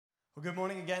Well, good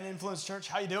morning again, Influence Church.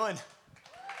 How you doing?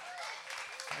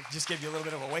 I just gave you a little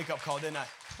bit of a wake-up call, didn't I?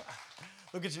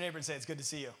 Look at your neighbor and say, it's good to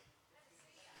see you.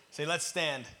 Say, let's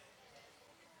stand.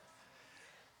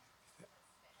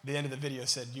 The end of the video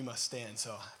said, you must stand,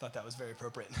 so I thought that was very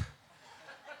appropriate.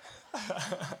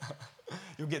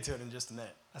 You'll get to it in just a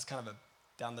minute. That's kind of a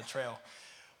down the trail.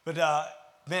 But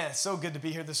man, it's so good to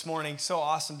be here this morning. So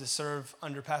awesome to serve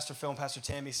under Pastor Phil and Pastor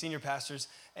Tammy, senior pastors.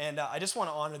 And I just want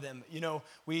to honor them. You know,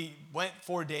 we went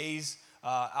 4 days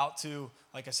out to,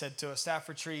 like I said, to a staff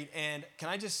retreat. And can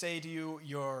I just say to you,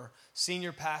 your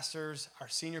senior pastors, our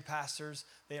senior pastors,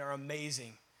 they are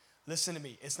amazing. Listen to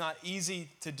me. It's not easy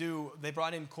to do. They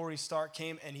brought in Corey Stark,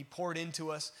 came and he poured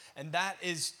into us. And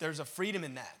there's a freedom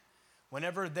in that.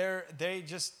 Whenever they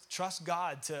just trust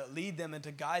God to lead them and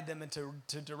to guide them and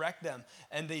to direct them.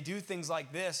 And they do things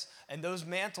like this. And those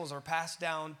mantles are passed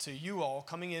down to you all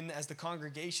coming in as the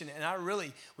congregation.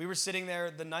 And we were sitting there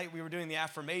the night we were doing the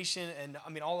affirmation. And I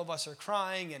mean, all of us are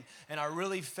crying. And I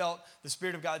really felt the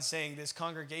Spirit of God saying this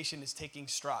congregation is taking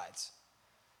strides.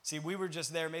 See, we were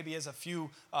just there maybe as a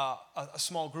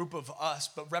small group of us,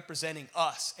 but representing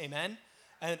us. Amen?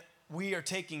 And we are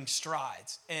taking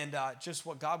strides, and just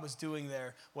what God was doing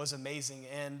there was amazing.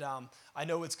 And I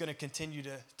know it's going to continue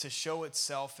to show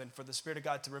itself and for the Spirit of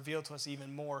God to reveal to us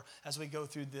even more as we go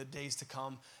through the days to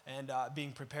come and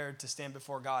being prepared to stand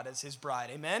before God as His bride.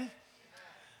 Amen?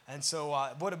 And so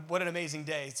what an amazing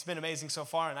day. It's been amazing so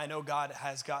far, and I know God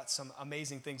has got some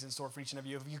amazing things in store for each of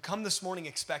you. Have you come this morning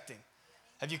expecting?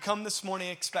 Have you come this morning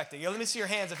expecting? Let me see your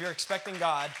hands if you're expecting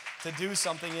God to do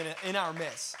something in our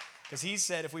midst. Because He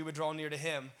said if we would draw near to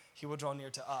Him, He will draw near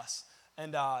to us.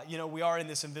 And, we are in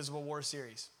this Invisible War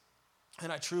series.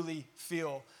 And I truly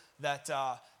feel that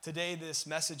today this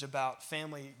message about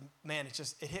family, man,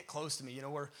 it hit close to me. You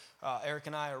know, Eric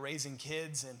and I are raising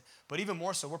kids, but even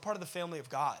more so, we're part of the family of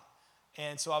God.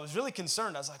 And so I was really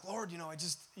concerned. I was like, Lord,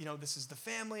 this is the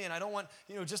family, and I don't want,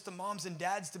 just the moms and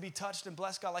dads to be touched and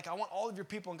blessed, God. Like, I want all of your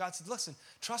people. And God said, listen,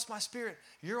 trust my Spirit.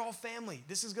 You're all family.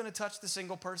 This is going to touch the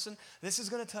single person. This is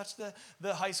going to touch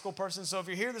the high school person. So if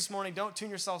you're here this morning, don't tune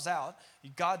yourselves out.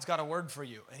 God's got a word for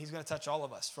you, and He's going to touch all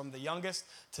of us, from the youngest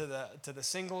to the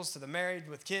singles, to the married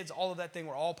with kids, all of that thing.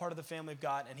 We're all part of the family of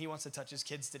God, and He wants to touch His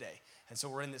kids today. And so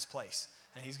we're in this place,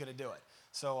 and He's going to do it.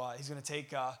 So He's going to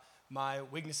take my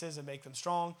weaknesses and make them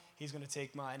strong. He's going to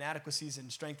take my inadequacies and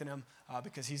strengthen them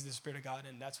because He's the Spirit of God,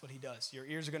 and that's what He does. Your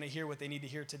ears are going to hear what they need to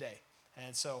hear today.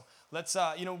 And so let's,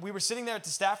 we were sitting there at the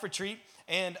staff retreat,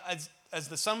 and as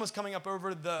the sun was coming up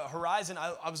over the horizon,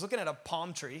 I was looking at a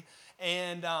palm tree,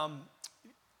 and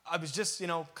I was just,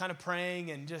 kind of praying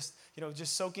and just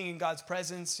soaking in God's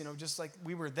presence, just like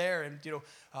we were there, and,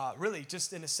 really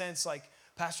just in a sense, like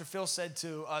Pastor Phil said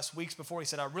to us weeks before, he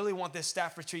said, I really want this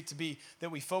staff retreat to be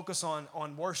that we focus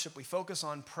on worship, we focus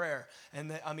on prayer.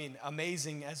 And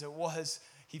amazing as it was,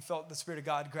 he felt the Spirit of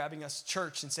God grabbing us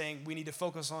church and saying, we need to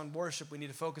focus on worship, we need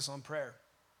to focus on prayer.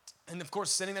 And of course,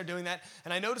 sitting there doing that,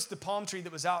 and I noticed the palm tree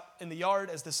that was out in the yard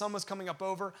as the sun was coming up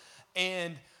over,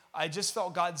 and I just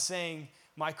felt God saying,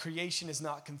 my creation is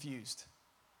not confused.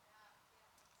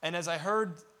 And as I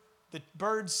heard the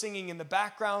birds singing in the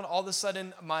background, all of a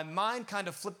sudden, my mind kind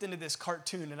of flipped into this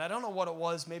cartoon. And I don't know what it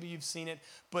was. Maybe you've seen it.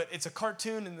 But it's a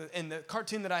cartoon. And the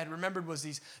cartoon that I had remembered was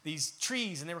these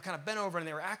trees. And they were kind of bent over. And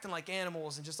they were acting like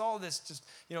animals. And just all this,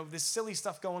 this silly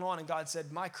stuff going on. And God said,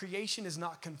 my creation is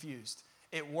not confused.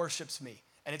 It worships me.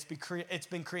 And it's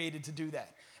been created to do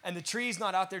that. And the tree's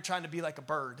not out there trying to be like a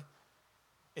bird.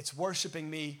 It's worshiping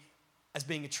me as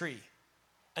being a tree.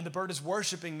 And the bird is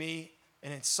worshiping me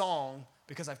in its song,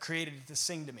 because I've created it to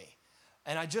sing to me.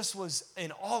 And I just was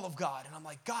in awe of God. And I'm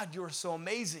like, God, you are so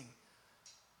amazing.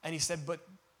 And He said, but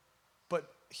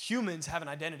humans have an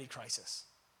identity crisis.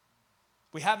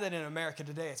 We have that in America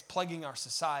today. It's plaguing our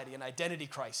society, an identity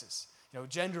crisis.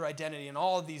 Gender identity and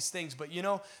all of these things. But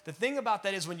the thing about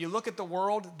that is when you look at the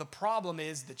world, the problem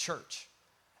is the church.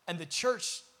 And the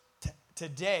church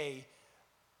today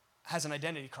has an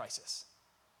identity crisis.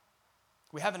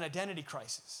 We have an identity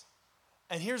crisis.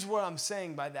 And here's what I'm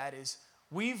saying by that is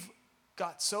we've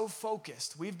been so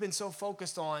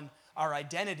focused on our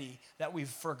identity that we've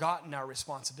forgotten our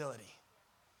responsibility.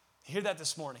 You hear that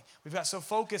this morning? We've got so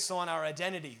focused on our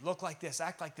identity. Look like this,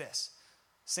 act like this,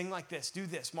 sing like this, do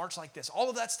this, march like this, all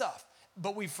of that stuff.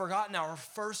 But we've forgotten our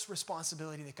first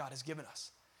responsibility that God has given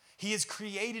us. He has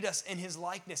created us in His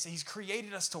likeness. He's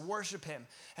created us to worship Him.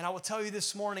 And I will tell you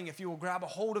this morning, if you will grab a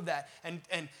hold of that and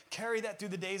carry that through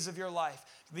the days of your life.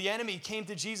 The enemy came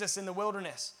to Jesus in the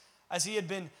wilderness. as he had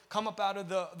been come up out of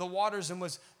the waters, and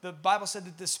the Bible said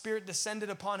that the Spirit descended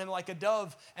upon him like a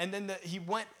dove, and then he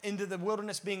went into the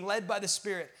wilderness being led by the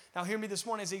Spirit. Now hear me this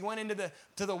morning, as he went into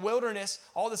the wilderness,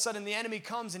 all of a sudden the enemy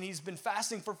comes, and he's been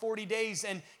fasting for 40 days,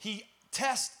 and he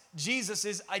tests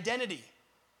Jesus' identity.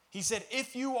 He said,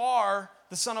 if you are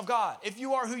the Son of God, if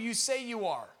you are who you say you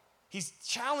are, he's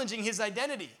challenging his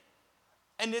identity.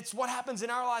 And it's what happens in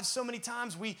our lives so many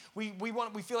times. We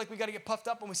feel like we got to get puffed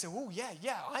up, and we say, oh,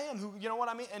 yeah, I am who, you know what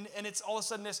I mean? And it's all of a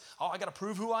sudden this, I got to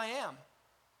prove who I am.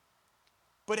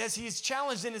 But as he's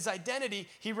challenged in his identity,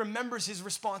 he remembers his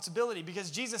responsibility,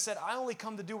 because Jesus said, I only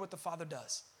come to do what the Father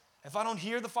does. If I don't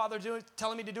hear the Father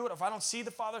telling me to do it, if I don't see the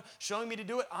Father showing me to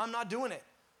do it, I'm not doing it.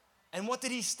 And what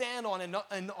did he stand on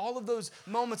in all of those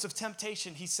moments of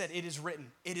temptation? He said, it is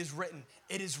written, it is written,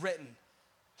 it is written.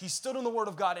 He stood on the Word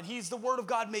of God, and he's the Word of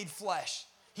God made flesh.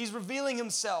 He's revealing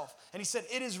himself, and he said,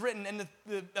 it is written. And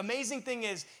the amazing thing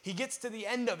is, he gets to the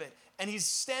end of it, and he's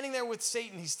standing there with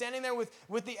Satan. He's standing there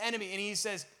with the enemy, and he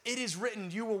says, it is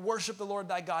written, you will worship the Lord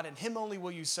thy God, and him only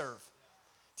will you serve.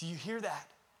 Do you hear that?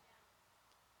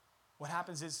 What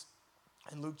happens is,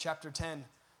 in Luke chapter 10,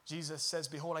 Jesus says,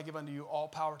 behold, I give unto you all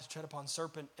power to tread upon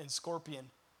serpent and scorpion,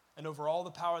 and over all the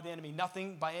power of the enemy.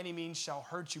 Nothing by any means shall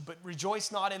hurt you, but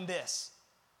rejoice not in this.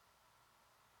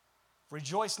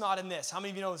 Rejoice not in this. How many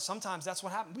of you know sometimes that's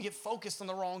what happens? We get focused on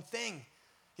the wrong thing.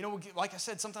 You know, like I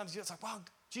said, sometimes it's like, wow,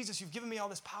 Jesus, you've given me all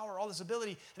this power, all this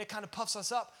ability, and it kind of puffs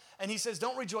us up. And he says,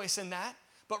 don't rejoice in that,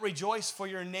 but rejoice, for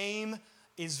your name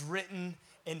is written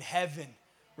in heaven.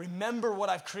 Remember what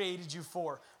I've created you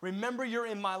for. Remember you're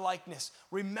in my likeness.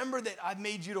 Remember that I've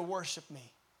made you to worship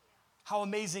me. How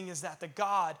amazing is that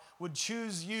God would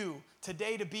choose you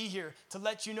today to be here, to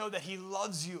let you know that he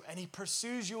loves you and he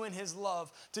pursues you in his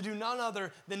love, to do none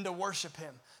other than to worship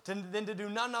him, to do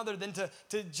none other than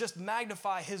to just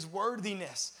magnify his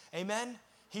worthiness. Amen?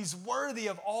 He's worthy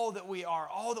of all that we are,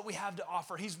 all that we have to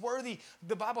offer. He's worthy.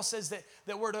 The Bible says that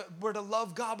we're to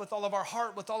love God with all of our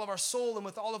heart, with all of our soul, and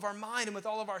with all of our mind, and with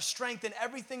all of our strength, and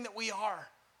everything that we are.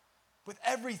 With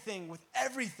everything, with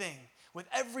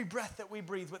every breath that we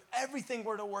breathe, with everything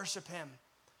we're to worship him.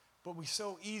 But we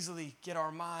so easily get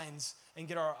our minds and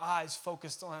get our eyes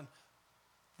focused on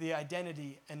the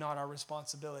identity and not our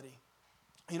responsibility.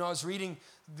 You know, I was reading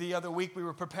the other week, we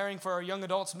were preparing for our young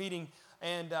adults meeting,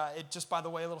 and it just, by the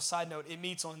way, a little side note, it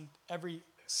meets on every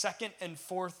second and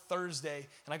fourth Thursday,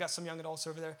 and I got some young adults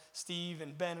over there, Steve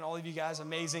and Ben and all of you guys,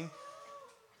 amazing.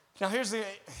 Now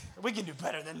we can do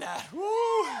better than that.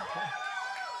 Woo!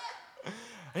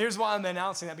 Here's why I'm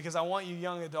announcing that, because I want you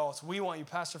young adults, we want you,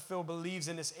 Pastor Phil believes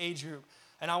in this age group,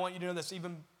 and I want you to know this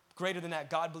even greater than that,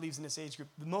 God believes in this age group.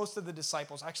 Most of the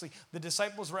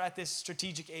disciples were at this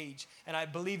strategic age, and I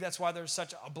believe that's why there's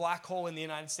such a black hole in the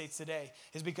United States today,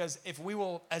 is because if we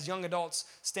will, as young adults,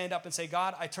 stand up and say,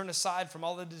 God, I turn aside from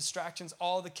all the distractions,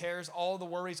 all the cares, all the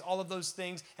worries, all of those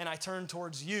things, and I turn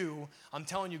towards you, I'm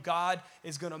telling you, God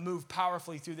is going to move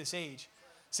powerfully through this age.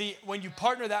 See, when you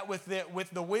partner that with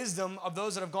the wisdom of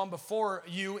those that have gone before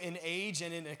you in age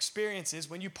and in experiences,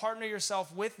 when you partner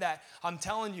yourself with that, I'm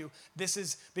telling you, this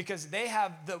is because they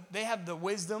have the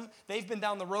wisdom. They've been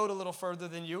down the road a little further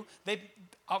than you.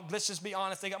 Let's just be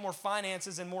honest, they got more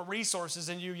finances and more resources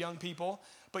than you young people,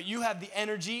 but you have the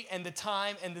energy and the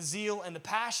time and the zeal and the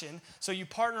passion, so you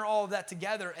partner all of that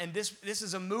together, and this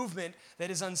is a movement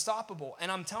that is unstoppable. And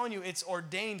I'm telling you, it's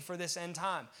ordained for this end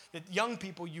time, that young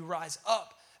people, you rise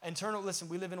up. And listen,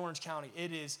 we live in Orange County.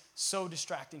 It is so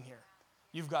distracting here.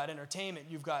 You've got entertainment.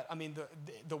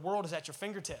 The world is at your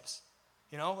fingertips.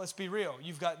 You know, let's be real.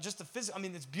 You've got just the physical.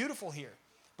 It's beautiful here.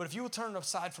 But if you will turn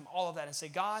aside from all of that and say,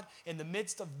 God, in the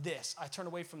midst of this, I turn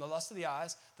away from the lust of the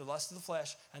eyes, the lust of the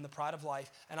flesh, and the pride of life,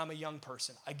 and I'm a young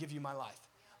person. I give you my life.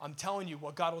 I'm telling you,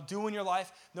 what God will do in your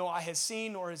life, no eye has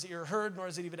seen, nor has ear heard, nor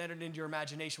has it even entered into your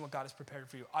imagination what God has prepared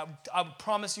for you. I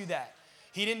promise you that.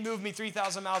 He didn't move me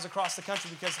 3,000 miles across the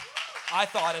country because I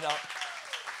thought it up.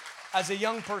 As a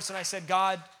young person, I said,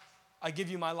 God, I give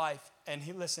you my life. And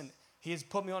he has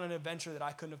put me on an adventure that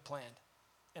I couldn't have planned.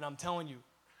 And I'm telling you,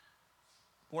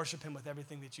 worship him with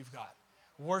everything that you've got.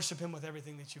 Worship him with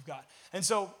everything that you've got. And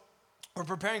so we're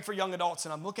preparing for young adults,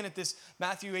 and I'm looking at this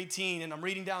Matthew 18, and I'm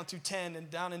reading down through 10 and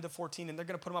down into 14, and they're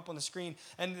going to put them up on the screen.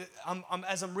 And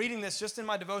as I'm reading this, just in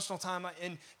my devotional time, have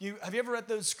you ever read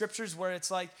those scriptures where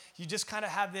it's like you just kind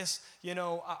of have this,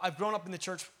 I've grown up in the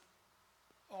church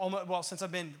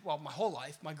my whole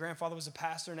life. My grandfather was a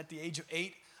pastor, and at the age of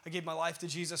 8, I gave my life to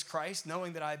Jesus Christ,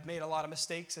 knowing that I've made a lot of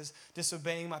mistakes as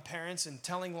disobeying my parents and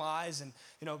telling lies, and,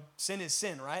 sin is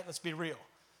sin, right? Let's be real.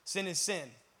 Sin is sin.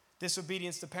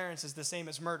 Disobedience to parents is the same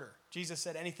as murder. Jesus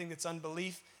said anything that's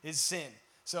unbelief is sin.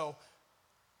 So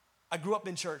I grew up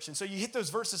in church. And so you hit those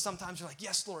verses sometimes, you're like,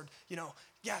 yes, Lord,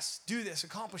 yes, do this,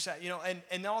 accomplish that, and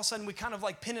then all of a sudden we kind of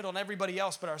like pin it on everybody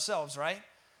else but ourselves, right?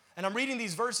 And I'm reading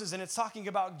these verses and it's talking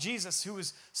about Jesus who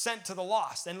was sent to the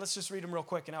lost. And let's just read them real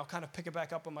quick and I'll kind of pick it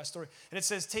back up on my story. And it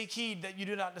says, take heed that you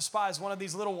do not despise one of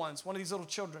these little ones, one of these little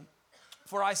children.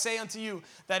 For I say unto you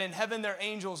that in heaven their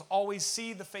angels always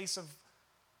see the face of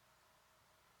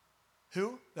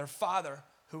who? Their Father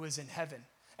who is in heaven.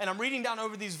 And I'm reading down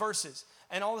over these verses.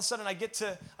 And all of a sudden I get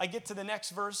to the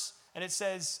next verse and it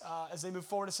says, as they move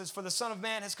forward, it says, for the Son of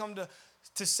Man has come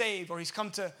to save, or he's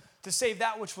come to save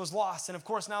that which was lost. And of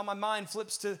course now my mind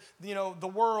flips to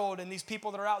the world and these people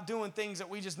that are out doing things that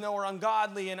we just know are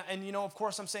ungodly. And of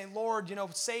course I'm saying, Lord,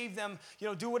 save them,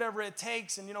 do whatever it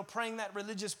takes, and praying that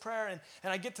religious prayer.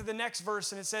 And I get to the next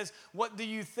verse and it says, what do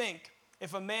you think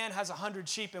if a man has 100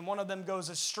 sheep and one of them goes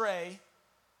astray?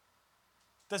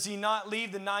 Does he not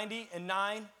leave the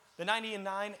 99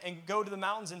 and go to the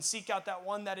mountains and seek out that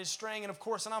one that is straying? And of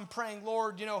course, and I'm praying,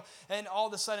 Lord, and all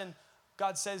of a sudden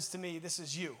God says to me, this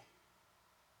is you.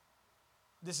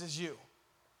 This is you.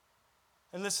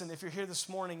 And listen, if you're here this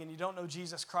morning and you don't know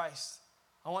Jesus Christ,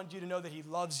 I want you to know that he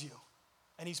loves you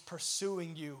and he's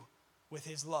pursuing you with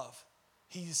his love.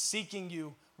 He's seeking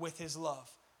you with his love.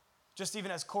 Just even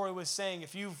as Corey was saying,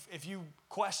 if you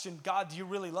question, God, do you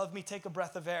really love me? Take a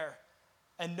breath of air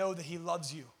and know that he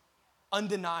loves you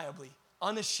undeniably,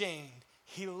 unashamed.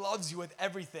 He loves you with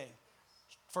everything.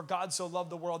 For God so loved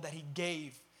the world that he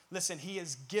gave. Listen, he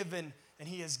has given and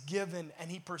he has given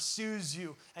and he pursues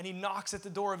you and he knocks at the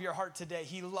door of your heart today.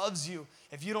 He loves you.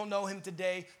 If you don't know him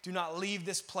today, do not leave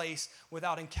this place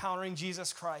without encountering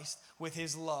Jesus Christ with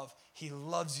his love. He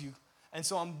loves you. And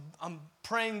so I'm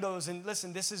praying those, and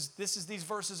listen, these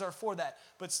verses are for that.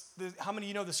 But how many of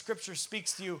you know the scripture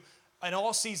speaks to you in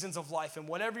all seasons of life and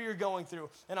whatever you're going through?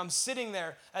 And I'm sitting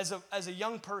there as a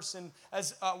young person,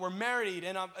 as we're married,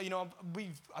 and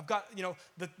I've got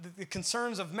the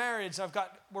concerns of marriage.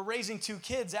 We're raising 2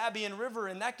 kids, Abby and River,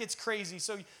 and that gets crazy.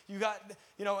 So you got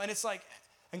and it's like,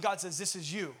 and God says, this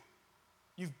is you.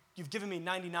 You've given me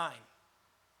 99,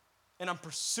 and I'm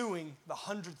pursuing the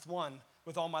 100th one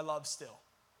with all my love still.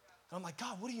 And I'm like,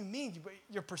 God, what do you mean?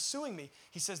 You're pursuing me.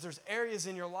 He says there's areas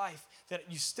in your life that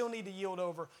you still need to yield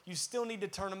over. You still need to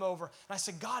turn them over. And I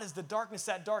said, God, is the darkness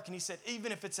that dark? And he said,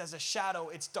 even if it's as a shadow,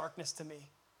 it's darkness to me.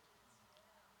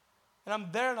 And I'm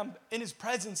there and I'm in his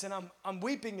presence and I'm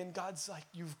weeping, and God's like,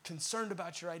 you're concerned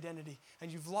about your identity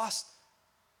and you've lost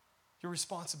your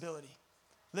responsibility.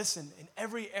 Listen, in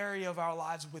every area of our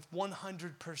lives with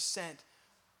 100%,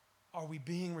 are we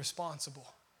being responsible?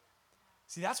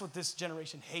 See, that's what this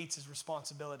generation hates, is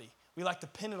responsibility. We like to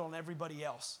pin it on everybody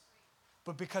else.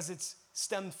 But because it's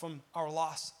stemmed from our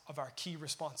loss of our key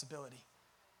responsibility.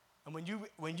 And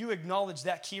when you acknowledge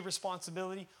that key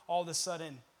responsibility, all of a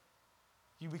sudden,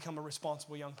 you become a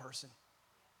responsible young person.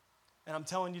 And I'm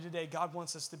telling you today, God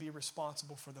wants us to be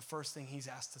responsible for the first thing he's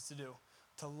asked us to do,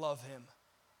 to love him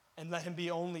and let him be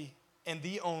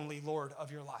the only Lord of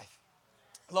your life.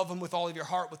 Love him with all of your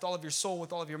heart, with all of your soul,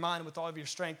 with all of your mind, with all of your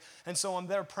strength. And so I'm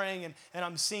there praying and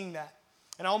I'm seeing that.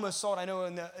 And I almost saw it, I know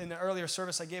in the earlier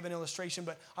service I gave an illustration,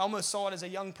 but I almost saw it as a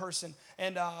young person.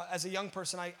 And as a young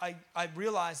person, I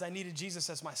realized I needed Jesus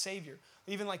as my Savior.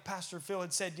 Even like Pastor Phil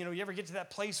had said, you ever get to that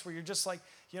place where you're just like,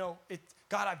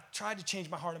 God, I've tried to change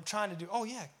my heart. I'm trying to do, oh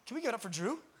yeah, can we give it up for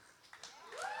Drew?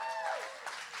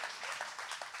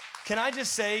 Can I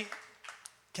just say,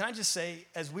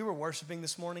 as we were worshiping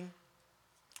this morning,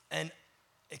 and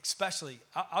especially,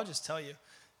 I'll just tell you,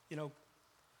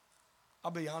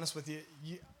 I'll be honest with you,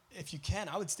 if you can,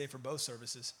 I would stay for both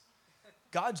services.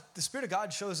 The Spirit of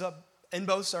God shows up in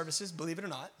both services, believe it or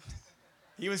not.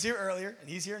 He was here earlier, and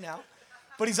he's here now.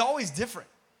 But he's always different.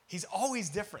 He's always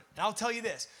different. And I'll tell you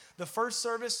this, the first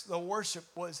service, the worship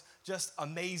was just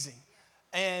amazing.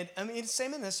 And I mean, it's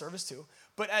same in this service too.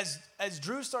 But as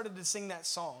Drew started to sing that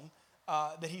song,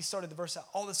 that he started the verse out,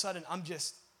 all of a sudden,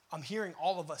 I'm hearing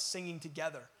all of us singing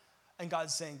together. And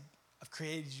God's saying, I've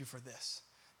created you for this.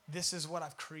 This is what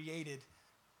I've created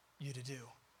you to do.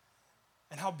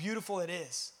 And how beautiful it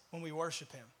is when we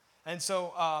worship him. And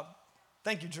so,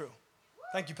 thank you, Drew.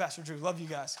 Thank you, Pastor Drew. Love you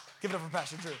guys. Give it up for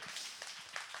Pastor Drew.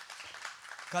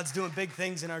 God's doing big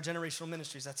things in our generational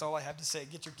ministries. That's all I have to say.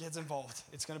 Get your kids involved.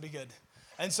 It's going to be good.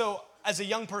 And so, as a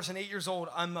young person, 8 years old,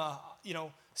 I'm,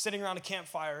 sitting around a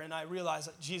campfire, and I realize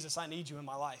that, Jesus, I need you in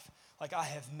my life. Like, I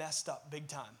have messed up big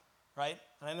time, right?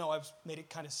 And I know I've made it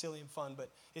kind of silly and fun, but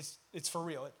it's for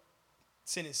real.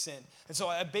 Sin is sin. And so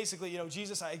I basically,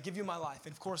 Jesus, I give you my life.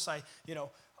 And of course,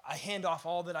 I hand off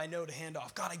all that I know to hand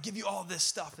off. God, I give you all this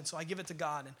stuff. And so I give it to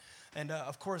God. And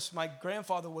of course, my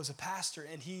grandfather was a pastor,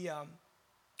 and he,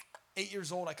 8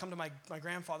 years old, I come to my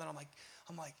grandfather, and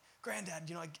I'm like, Granddad,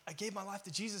 you know, I gave my life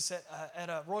to Jesus at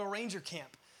a Royal Ranger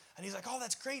camp. And he's like, oh,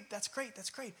 that's great.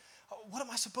 What am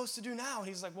I supposed to do now? And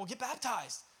he's like, well, get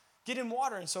baptized. Get in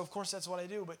water. And so, of course, that's what I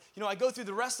do. But, you know, I go through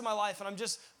the rest of my life, and I'm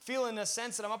just feeling a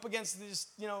sense that I'm up against this,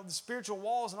 you know, the spiritual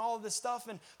walls and all of this stuff.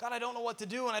 And, God, I don't know what to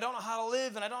do, and I don't know how to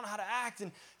live, and I don't know how to act.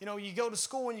 And, you know, you go to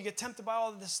school, and you get tempted by all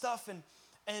of this stuff.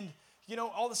 And you know,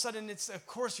 all of a sudden, it's, of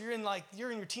course, you're in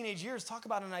your teenage years. Talk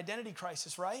about an identity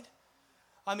crisis, right?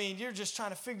 I mean, you're just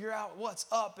trying to figure out what's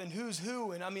up and who's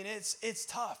who. And, I mean, it's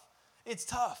tough. It's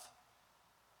tough.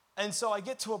 And so I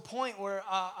get to a point where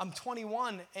I'm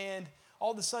 21, and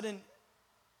all of a sudden,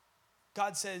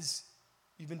 God says,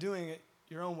 you've been doing it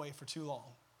your own way for too long.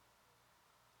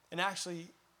 And actually, he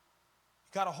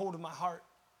got a hold of my heart,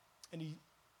 and he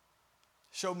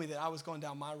showed me that I was going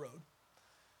down my road.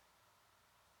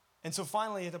 And so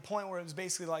finally, at the point where it was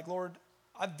basically like, Lord,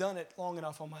 I've done it long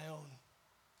enough on my own.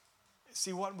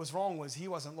 See, what was wrong was he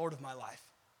wasn't Lord of my life.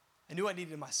 I knew I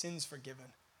needed my sins forgiven,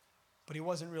 but he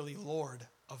wasn't really Lord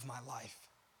of my life.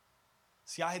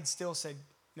 See, I had still said,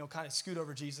 you know, kind of scoot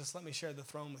over, Jesus, let me share the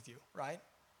throne with you, right?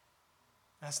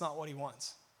 That's not what he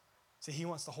wants. See, he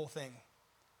wants the whole thing.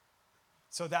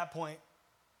 So at that point,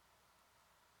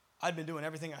 I'd been doing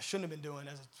everything I shouldn't have been doing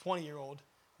as a 20-year-old.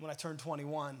 When I turned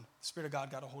 21, the Spirit of God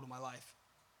got a hold of my life,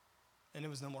 and it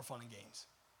was no more fun and games.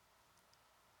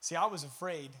 See, I was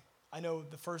afraid. I know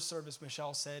the first service,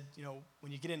 Michelle said, you know,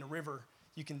 when you get in a river,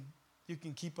 you can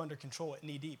keep under control at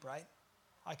knee deep, right?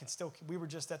 We were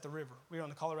just at the river. We were on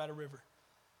the Colorado River.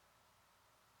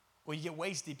 Well, you get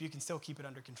waist deep, you can still keep it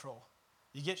under control.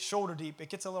 You get shoulder deep, it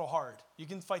gets a little hard. You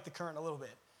can fight the current a little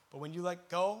bit. But when you let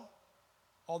go,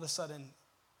 all of a sudden,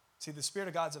 see, the Spirit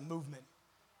of God's a movement.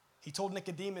 He told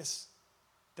Nicodemus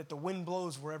that the wind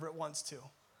blows wherever it wants to,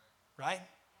 right?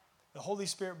 The Holy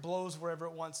Spirit blows wherever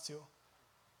it wants to.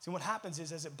 See, what happens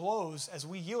is as it blows, as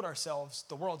we yield ourselves,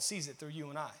 the world sees it through you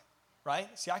and I, right?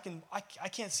 See, I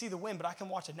can't see the wind, but I can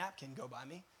watch a napkin go by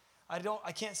me.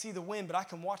 I can't see the wind, but I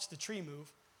can watch the tree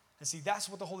move. And see, that's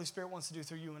what the Holy Spirit wants to do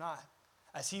through you and I.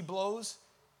 As he blows,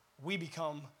 we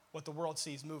become what the world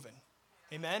sees moving.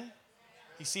 Amen?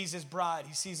 He sees his bride.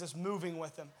 He sees us moving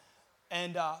with him.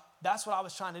 And that's what I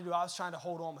was trying to do. I was trying to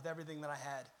hold on with everything that I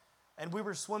had. And we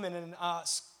were swimming, and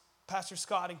Pastor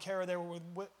Scott and Kara there were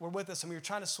with us, and we were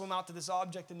trying to swim out to this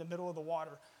object in the middle of the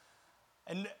water.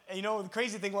 And you know, the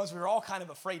crazy thing was we were all kind of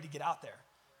afraid to get out there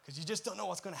because you just don't know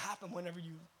what's going to happen whenever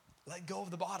you let go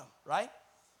of the bottom, right?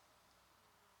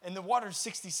 And the water's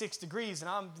 66 degrees, and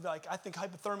I'm like, I think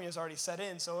hypothermia has already set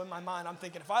in. So in my mind, I'm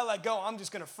thinking, if I let go, I'm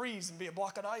just going to freeze and be a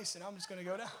block of ice, and I'm just going to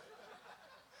go down.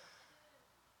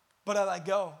 But I let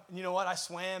go, and you know what? I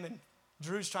swam, and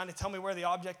Drew's trying to tell me where the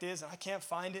object is, and I can't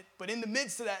find it. But in the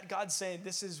midst of that, God's saying,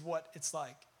 this is what it's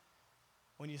like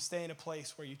when you stay in a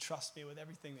place where you trust me with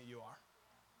everything that you are.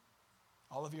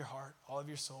 All of your heart, all of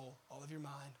your soul, all of your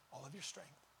mind, all of your strength.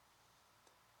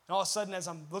 And all of a sudden, as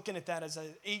I'm looking at that as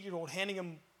an 8-year-old, handing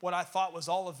him what I thought was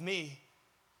all of me,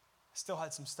 I still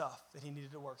had some stuff that he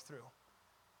needed to work through.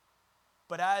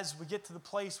 But as we get to the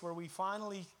place where we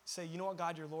finally say, you know what,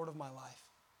 God, you're Lord of my life.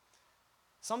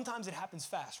 Sometimes it happens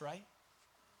fast, right?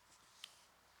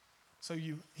 So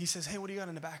he says, hey, what do you got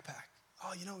in the backpack?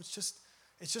 Oh, you know, it's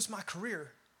just my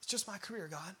career. It's just my career,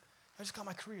 God. I just got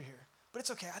my career here. But it's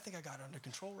okay. I think I got it under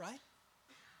control, right?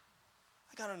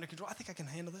 I got it under control. I think I can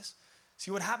handle this.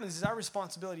 See, what happens is our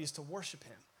responsibility is to worship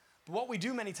him. But what we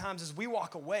do many times is we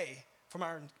walk away from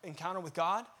our encounter with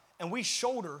God and we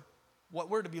shoulder what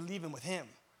we're to be leaving with him,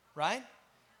 right?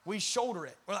 We shoulder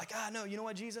it. We're like, no, you know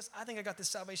what, Jesus? I think I got this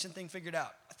salvation thing figured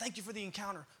out. I thank you for the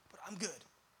encounter, but I'm good,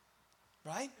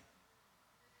 right?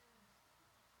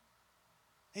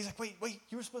 He's like, wait,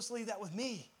 you were supposed to leave that with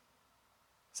me.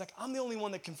 It's like, I'm the only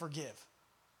one that can forgive.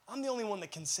 I'm the only one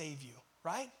that can save you,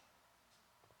 right?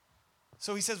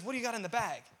 So he says, what do you got in the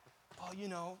bag? Oh, you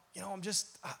know,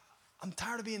 I'm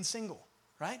tired of being single,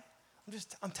 right?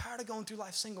 I'm tired of going through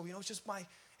life single. You know, it's just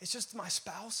my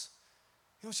spouse.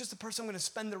 You know, it's just the person I'm going to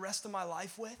spend the rest of my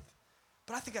life with.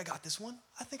 But I think I got this one.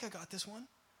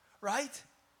 Right?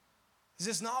 Is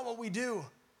this not what we do?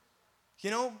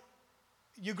 You know,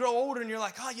 you grow older and you're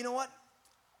like, you know what?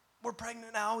 We're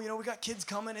pregnant now. You know, we got kids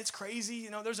coming. It's crazy. You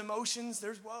know, there's emotions.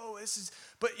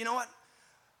 But you know what?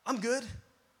 I'm good.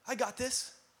 I got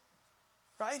this.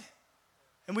 Right?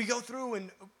 And we go through and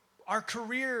our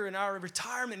career and our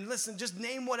retirement, and listen, just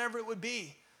name whatever it would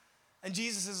be. And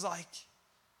Jesus is like,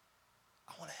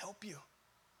 I want to help you.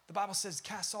 The Bible says,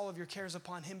 cast all of your cares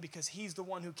upon him because he's the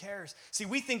one who cares. See,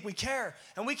 we think we care,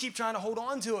 and we keep trying to hold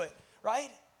on to it, right?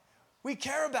 We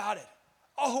care about it.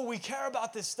 Oh, we care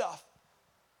about this stuff.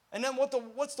 And then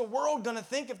what's the world going to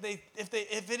think if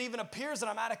it even appears that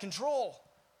I'm out of control?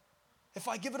 If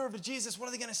I give it over to Jesus, what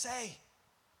are they going to say?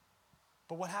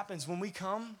 But what happens when we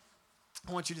come?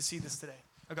 I want you to see this today.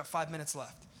 I've got 5 minutes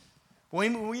left.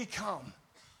 When we come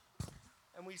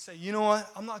and we say, you know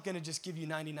what? I'm not going to just give you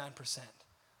 99%.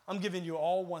 I'm giving you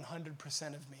all 100%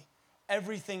 of me.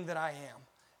 Everything that I am.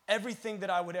 Everything that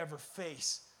I would ever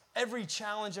face. Every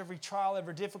challenge, every trial,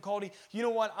 every difficulty. You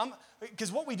know what?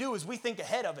 Because what we do is we think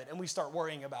ahead of it and we start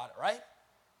worrying about it, right?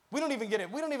 We don't even get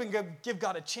it. We don't even give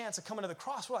God a chance of coming to the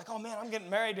cross. We're like, oh man, I'm getting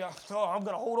married. Oh, I'm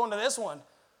going to hold on to this one.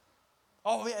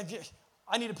 Oh man,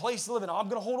 I need a place to live in. I'm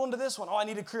going to hold on to this one. Oh, I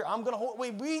need a career. I'm going to hold.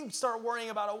 We start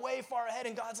worrying about it way far ahead,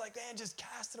 and God's like, man, just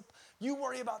cast it up. You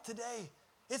worry about today.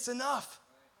 It's enough.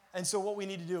 And so what we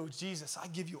need to do, Jesus, I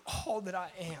give you all that I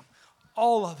am.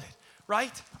 All of it,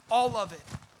 right? All of it.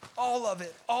 All of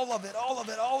it. All of it. All of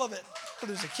it. All of it. Oh,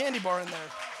 there's a candy bar in there.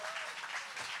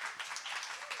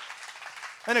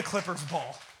 And a Clippers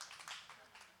ball.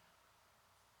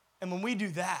 And when we do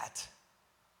that,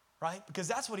 right? Because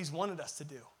that's what he's wanted us to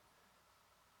do.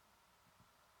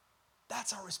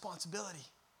 That's our responsibility.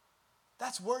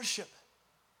 That's worship.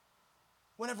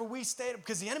 Whenever we stay,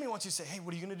 because the enemy wants you to say, hey,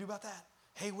 what are you going to do about that?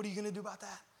 Hey, what are you going to do about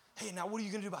that? Hey, now what are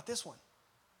you going to do about this one?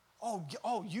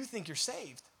 Oh, you think you're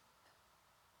saved.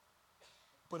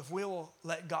 But if we will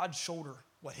let God shoulder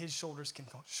what his shoulders can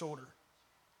shoulder,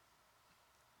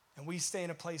 and we stay in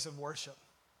a place of worship,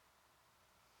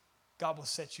 God will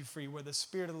set you free. Where the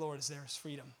Spirit of the Lord is, there is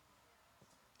freedom.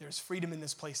 There's freedom in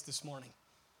this place this morning.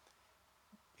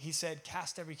 He said,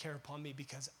 cast every care upon me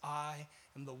because I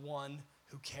am the one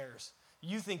who cares.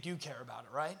 You think you care about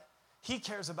it, right? He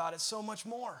cares about it so much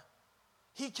more.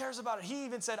 He cares about it. He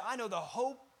even said, I know the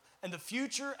hope and the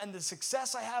future and the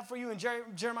success I have for you. In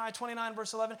Jeremiah 29,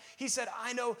 verse 11, he said,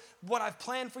 I know what I've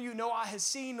planned for you. No eye has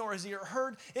seen, nor has ear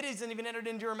heard. It hasn't even entered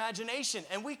into your imagination.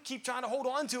 And we keep trying to hold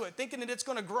on to it, thinking that it's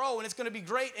going to grow and it's going to be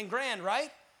great and grand,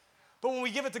 right? But when we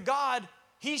give it to God,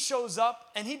 he shows up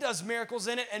and he does miracles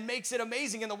in it and makes it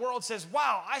amazing. And the world says,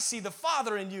 wow, I see the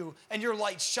Father in you and your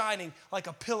light shining like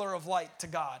a pillar of light to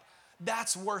God.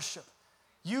 That's worship.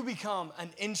 You become an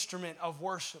instrument of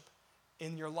worship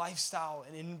in your lifestyle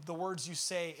and in the words you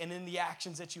say and in the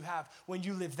actions that you have when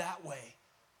you live that way.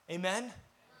 Amen?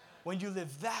 When you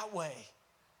live that way.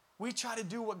 We try to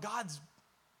do what God's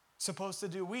supposed to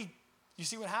do. You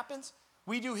see what happens?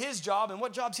 We do his job, and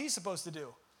what job's he supposed to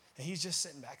do? And he's just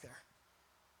sitting back there.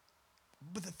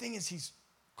 But the thing is, he's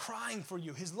crying for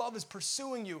you. His love is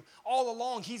pursuing you all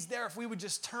along. He's there if we would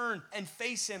just turn and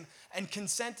face him and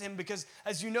consent to him. Because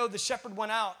as you know, the shepherd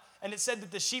went out and it said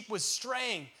that the sheep was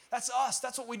straying. That's us.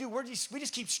 That's what we do. We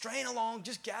just keep straying along,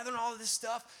 just gathering all of this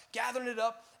stuff, gathering it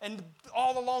up. And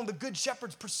all along, the good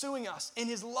shepherd's pursuing us in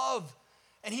his love.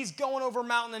 And he's going over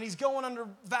mountain and he's going under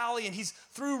valley and he's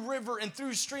through river and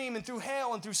through stream and through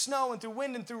hail and through snow and through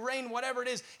wind and through rain, whatever it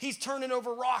is. He's turning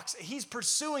over rocks. He's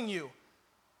pursuing you.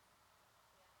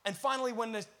 And finally,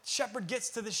 when the shepherd gets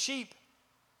to the sheep,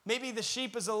 maybe the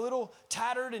sheep is a little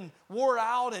tattered and wore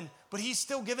out, but he's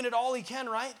still giving it all he can,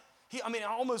 right?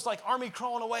 Almost like army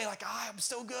crawling away, like, I'm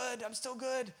still good, I'm still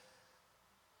good.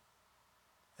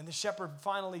 And the shepherd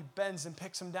finally bends and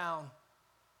picks him down,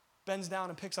 bends down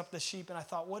and picks up the sheep. And I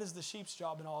thought, what is the sheep's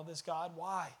job in all this, God?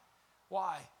 Why?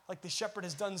 Like the shepherd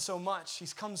has done so much.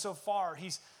 He's come so far.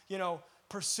 He's,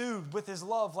 pursued with his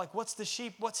love. Like, what's the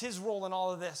sheep? What's his role in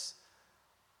all of this?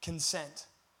 Consent.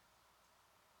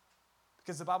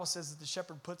 Because the Bible says that the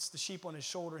shepherd puts the sheep on his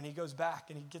shoulder and he goes back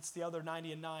and he gets the other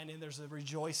 99 and there's a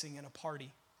rejoicing and a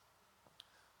party.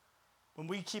 When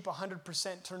we keep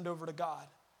 100% turned over to God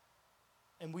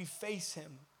and we face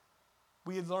him,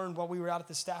 we had learned while we were out at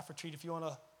the staff retreat, if you want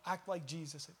to act like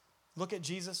Jesus, look at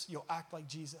Jesus, you'll act like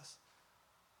Jesus.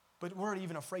 But we're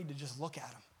even afraid to just look at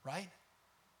him, right?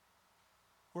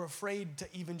 We're afraid to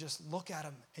even just look at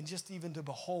him and just even to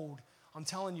behold. I'm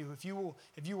telling you, if you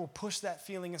will push that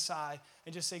feeling aside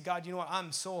and just say, God, you know what?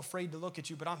 I'm so afraid to look at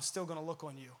you, but I'm still going to look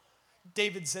on you.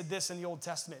 David said this in the Old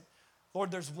Testament,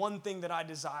 Lord, there's one thing that I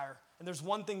desire, and there's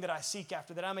one thing that I seek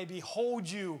after, that I may behold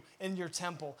you in your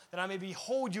temple, that I may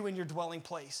behold you in your dwelling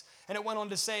place. And it went on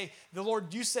to say, the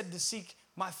Lord, you said to seek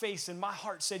my face, and my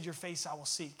heart said your face I will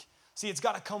seek. See, it's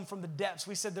got to come from the depths.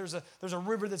 We said there's a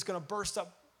river that's going to burst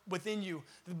up within you.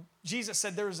 Jesus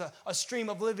said there's a stream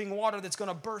of living water that's going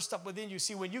to burst up within you.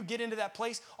 See, when you get into that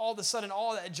place, all of a sudden,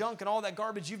 all that junk and all that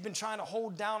garbage you've been trying to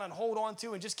hold down and hold on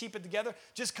to and just keep it together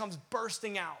just comes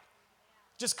bursting out.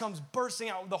 just comes bursting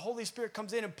out. The Holy Spirit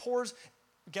comes in and pours.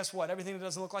 Guess what? Everything that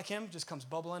doesn't look like him just comes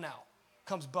bubbling out.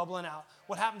 Comes bubbling out.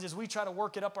 What happens is we try to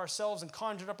work it up ourselves and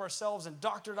conjure it up ourselves and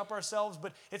doctor it up ourselves,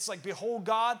 but it's like behold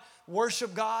God,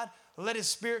 worship God, let his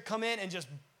Spirit come in and just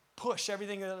push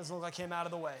everything that doesn't look like him out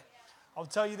of the way. I'll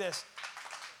tell you this.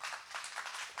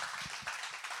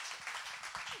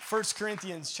 1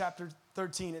 Corinthians chapter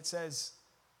 13, it says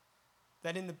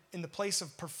that in the place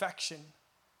of perfection,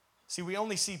 see, we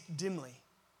only see dimly.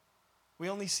 We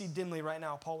only see dimly right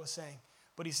now, Paul was saying.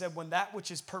 But he said, when that which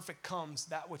is perfect comes,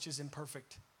 that which is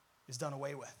imperfect is done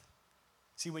away with.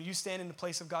 See, when you stand in the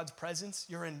place of God's presence,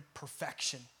 you're in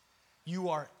perfection. You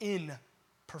are in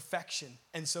perfection.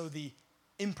 And so the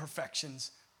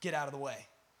imperfections get out of the way.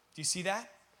 Do you see that?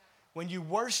 When you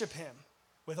worship him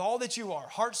with all that you are,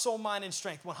 heart, soul, mind, and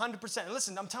strength, 100%. And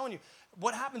listen, I'm telling you,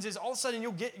 what happens is all of a sudden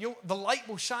the light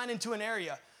will shine into an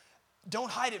area. Don't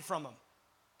hide it from him.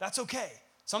 That's okay.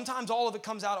 Sometimes all of it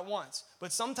comes out at once,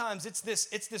 but sometimes it's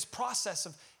this process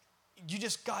of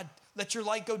God, let your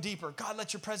light go deeper. God,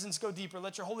 let your presence go deeper.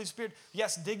 Let your Holy Spirit,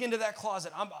 yes, dig into that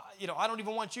closet. I don't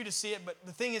even want you to see it, but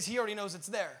the thing is, he already knows it's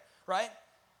there, right?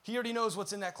 He already knows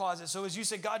what's in that closet. So as you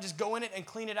say, God, just go in it and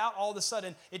clean it out, all of a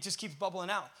sudden, it just keeps bubbling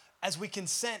out. As we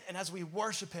consent and as we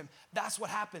worship him, that's what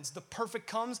happens. The perfect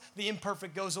comes, the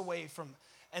imperfect goes away from.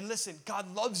 And listen,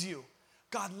 God loves you.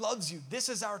 God loves you. This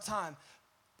is our time.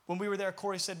 When we were there,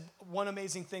 Corey said one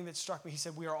amazing thing that struck me. He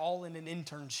said, we are all in an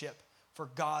internship for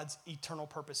God's eternal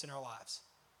purpose in our lives.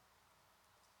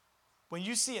 When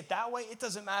you see it that way, it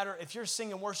doesn't matter if you're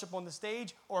singing worship on the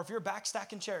stage or if you're back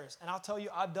stacking chairs. And I'll tell you,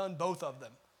 I've done both of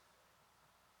them.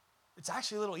 It's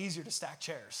actually a little easier to stack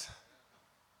chairs.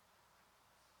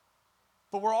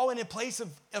 But we're all in a place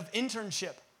of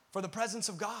internship for the presence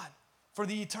of God, for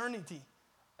the eternity.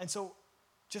 And so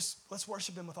just let's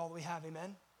worship him with all that we have,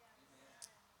 amen?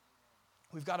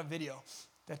 We've got a video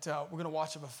that we're going to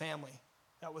watch of a family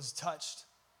that was touched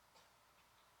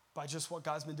by just what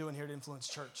God's been doing here at Influence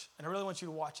Church. And I really want you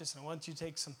to watch this, and I want you to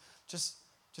take some, just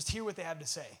hear what they have to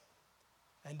say.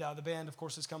 And the band, of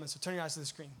course, is coming, so turn your eyes to the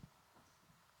screen.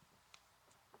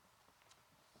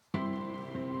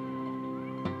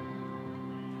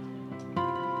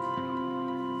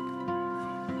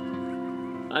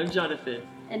 I'm Jonathan.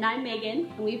 And I'm Megan,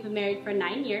 and we've been married for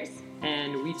 9 years.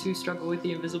 And we too struggle with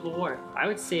the invisible war. I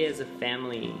would say as a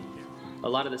family, a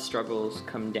lot of the struggles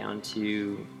come down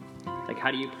to, like, how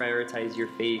do you prioritize your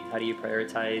faith? How do you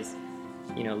prioritize,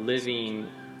 living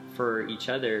for each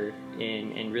other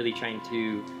and really trying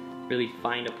to really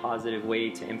find a positive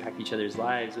way to impact each other's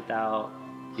lives without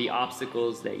the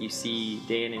obstacles that you see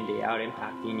day in and day out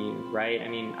impacting you, right? I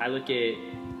mean, I look at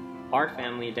our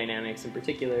family dynamics in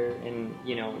particular and,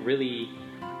 really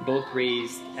both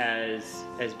raised as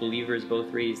believers,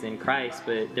 both raised in Christ,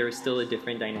 but there was still a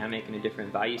different dynamic and a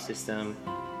different value system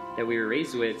that we were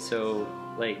raised with. So,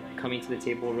 like, coming to the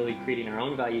table, really creating our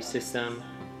own value system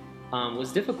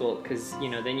was difficult because,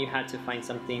 then you had to find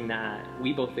something that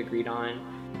we both agreed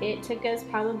on. It took us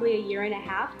probably 1.5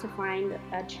 years to find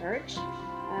a church.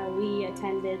 We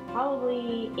attended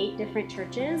probably 8 different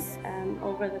churches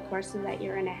over the course of that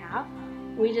 1.5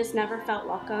 years. We just never felt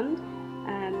welcomed.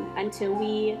 Until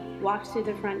we walked through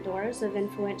the front doors of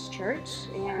Influence Church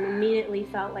and immediately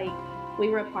felt like we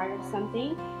were a part of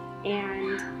something,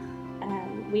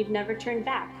 and we've never turned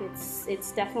back.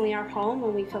 It's definitely our home,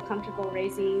 and we feel comfortable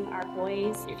raising our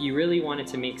boys. If you really wanted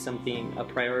to make something a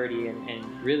priority,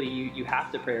 and really you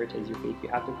have to prioritize your faith, you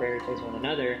have to prioritize one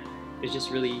another, it's just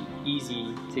really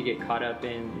easy to get caught up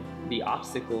in the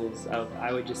obstacles of,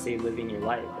 I would just say, living your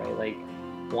life, right? Like,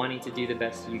 wanting to do the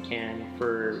best you can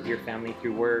for your family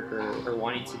through work or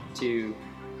wanting to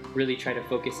really try to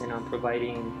focus in on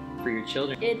providing for your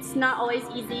children. It's not always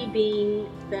easy being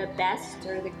the best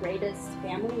or the greatest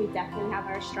family. We definitely have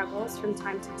our struggles from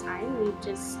time to time.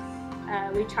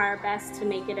 We try our best to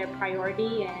make it a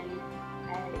priority and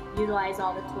utilize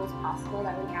all the tools possible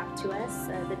that we have to us.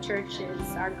 The church is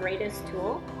our greatest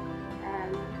tool.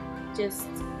 Just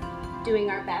doing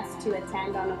our best to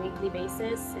attend on a weekly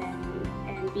basis and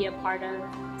be a part of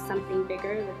something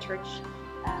bigger. The church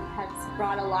has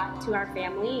brought a lot to our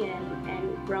family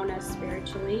and grown us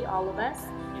spiritually, all of us.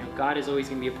 God is always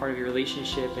going to be a part of your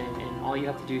relationship, and all you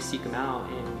have to do is seek him out,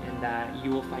 and that you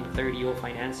will find clarity, you will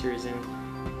find answers,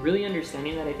 and really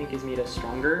understanding that, I think, has made us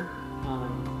stronger.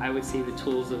 I would say the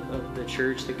tools of the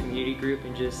church, the community group,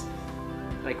 and just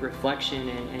like reflection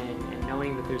and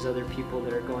knowing that there's other people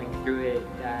that are going through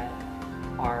it that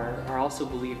are also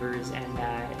believers, and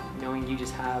that knowing you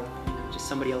just have just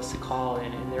somebody else to call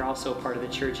and they're also a part of the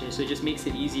church, and so it just makes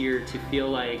it easier to feel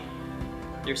like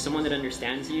there's someone that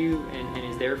understands you and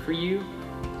is there for you,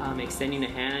 extending a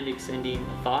hand, extending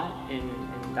a thought, and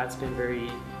that's been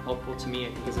very helpful to me,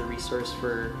 I think, as a resource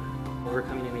for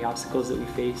overcoming any obstacles that we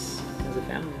face as a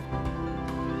family.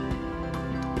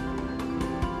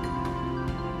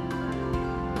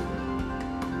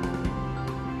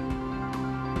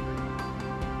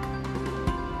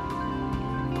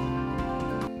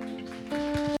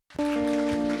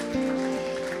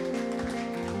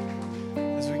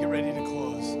 As we get ready to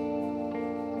close,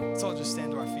 let's all just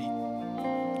stand to our feet.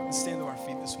 Let's stand to our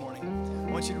feet this morning.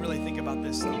 I want you to really think about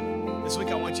this. This week,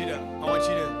 I want you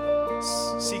to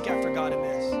seek after God in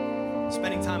this.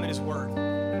 Spending time in His Word.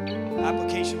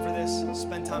 Application for this: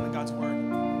 spend time in God's Word.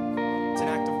 It's an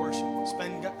act of worship.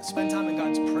 Spend time in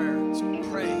God's prayer. So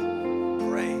pray.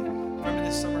 Remember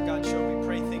this summer, God showed me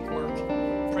pray, think, work.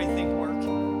 Pray, think, work.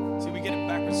 See, we get it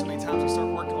backwards so many times. We start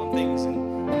working on things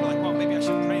and we're like, well, maybe I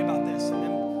should pray about this. And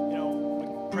then,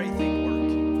 but pray, think,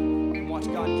 work. And watch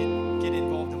God get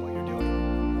involved in what you're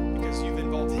doing, because you've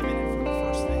involved Him in it from the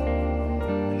first thing.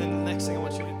 And then the next thing I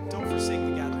want you to, don't forsake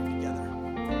the gathering together.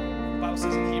 The Bible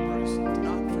says in Hebrews, do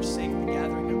not forsake the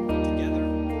gathering together,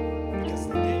 because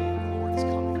the day of the Lord is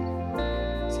coming.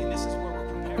 See, this is where we're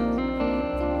prepared.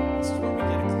 This is where we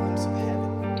get a glimpse of heaven.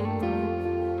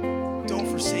 Don't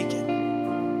forsake it.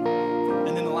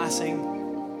 And then the last thing,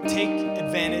 take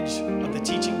advantage of the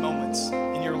teaching moments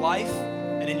in your life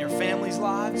and in your family's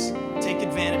lives. Take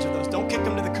advantage of those. Don't kick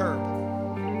them to the curb,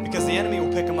 because the enemy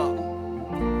will pick them up,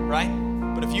 right?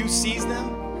 But if you seize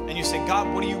them and you say, God,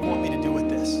 what do you want me to do with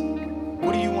this?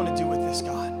 What do you want to do with this,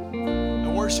 God? I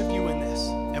worship you in this,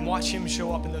 and watch Him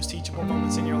show up in those teachable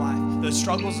moments in your life. Those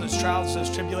struggles, those trials, those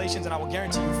tribulations, and I will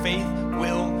guarantee you faith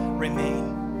will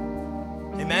remain.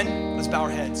 Amen? Let's bow our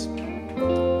heads.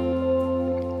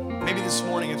 Maybe this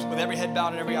morning, with every head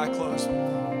bowed and every eye closed,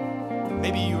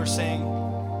 maybe you were saying,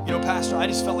 Pastor, I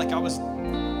just felt like I was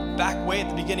back way at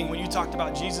the beginning when you talked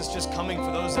about Jesus just coming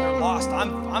for those that are lost.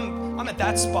 I'm at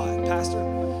that spot, Pastor.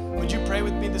 Would you pray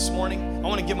with me this morning? I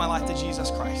want to give my life to Jesus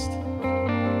Christ.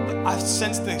 I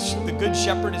sense the Good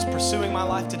Shepherd is pursuing my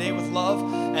life today with love,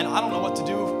 and I don't know what to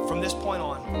do from this point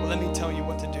on. Well, let me tell you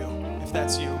what to do, if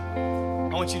that's you.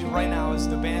 I want you to, right now, as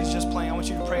the band's just playing, I want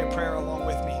you to pray a prayer along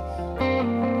with me.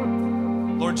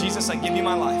 Lord Jesus, I give you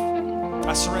my life.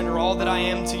 I surrender all that I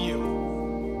am to you.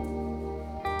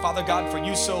 Father God, for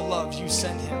you so loved, you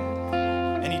sent Him.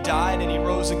 And He died and He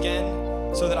rose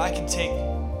again so that I can take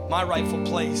my rightful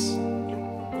place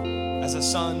as a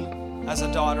son, as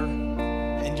a daughter,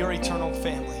 in your eternal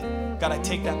family. God, I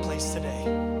take that place today.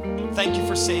 Thank you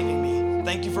for saving me.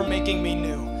 Thank you for making me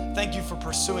new. Thank you for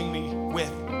pursuing me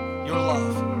with your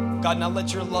love. God, now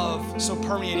let your love so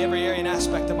permeate every area and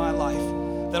aspect of my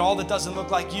life that all that doesn't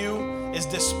look like you is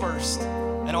dispersed,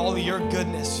 and all of your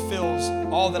goodness fills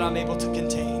all that I'm able to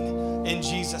contain. In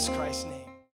Jesus Christ's name.